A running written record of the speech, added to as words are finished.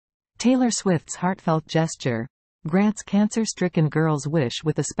Taylor Swift's heartfelt gesture grants cancer-stricken girl's wish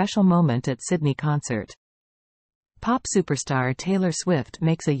with a special moment at Sydney concert. Pop superstar Taylor Swift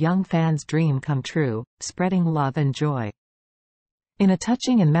makes a young fan's dream come true, spreading love and joy. In a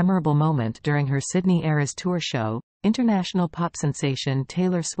touching and memorable moment during her Sydney Eras Tour show, international pop sensation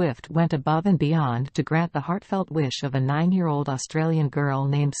Taylor Swift went above and beyond to grant the heartfelt wish of a 9-year-old Australian girl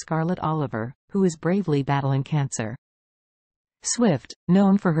named Scarlett Oliver, who is bravely battling cancer. Swift,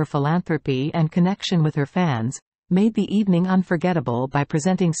 known for her philanthropy and connection with her fans, made the evening unforgettable by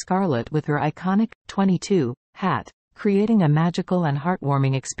presenting Scarlett with her iconic 22 hat, creating a magical and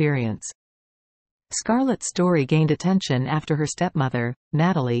heartwarming experience. Scarlett's story gained attention after her stepmother,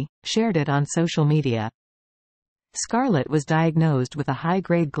 Natalie, shared it on social media. Scarlett was diagnosed with a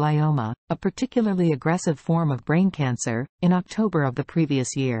high-grade glioma, a particularly aggressive form of brain cancer, in October of the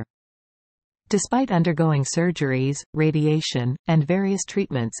previous year. Despite undergoing surgeries, radiation, and various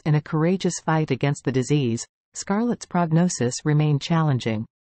treatments in a courageous fight against the disease, Scarlett's prognosis remained challenging.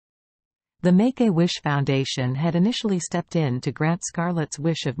 The Make-A-Wish Foundation had initially stepped in to grant Scarlett's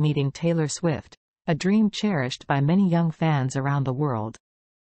wish of meeting Taylor Swift, a dream cherished by many young fans around the world.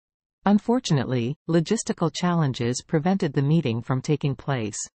 Unfortunately, logistical challenges prevented the meeting from taking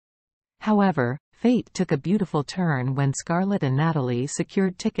place. However, fate took a beautiful turn when Scarlett and Natalie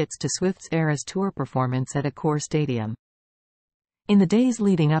secured tickets to Swift's Eras Tour performance at Accor Stadium. In the days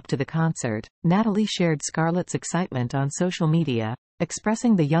leading up to the concert, Natalie shared Scarlett's excitement on social media,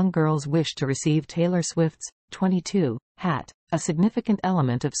 expressing the young girl's wish to receive Taylor Swift's 22 hat, a significant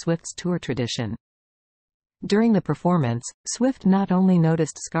element of Swift's tour tradition. During the performance, Swift not only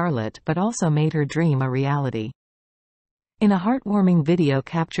noticed Scarlett but also made her dream a reality. In a heartwarming video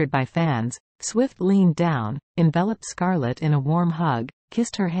captured by fans, Swift leaned down, enveloped Scarlett in a warm hug,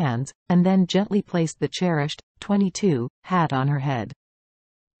 kissed her hands, and then gently placed the cherished 22 hat on her head.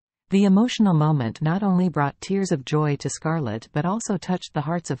 The emotional moment not only brought tears of joy to Scarlett but also touched the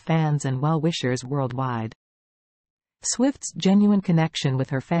hearts of fans and well-wishers worldwide. Swift's genuine connection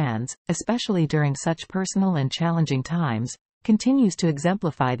with her fans, especially during such personal and challenging times, continues to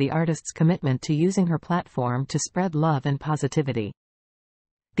exemplify the artist's commitment to using her platform to spread love and positivity.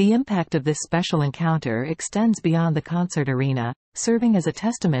 The impact of this special encounter extends beyond the concert arena, serving as a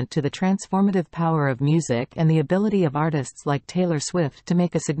testament to the transformative power of music and the ability of artists like Taylor Swift to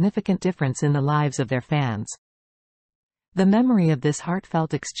make a significant difference in the lives of their fans. The memory of this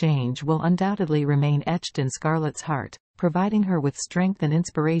heartfelt exchange will undoubtedly remain etched in Scarlett's heart, providing her with strength and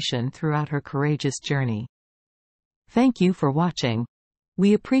inspiration throughout her courageous journey. Thank you for watching.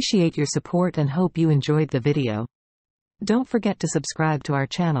 We appreciate your support and hope you enjoyed the video. Don't forget to subscribe to our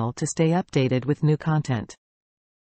channel to stay updated with new content.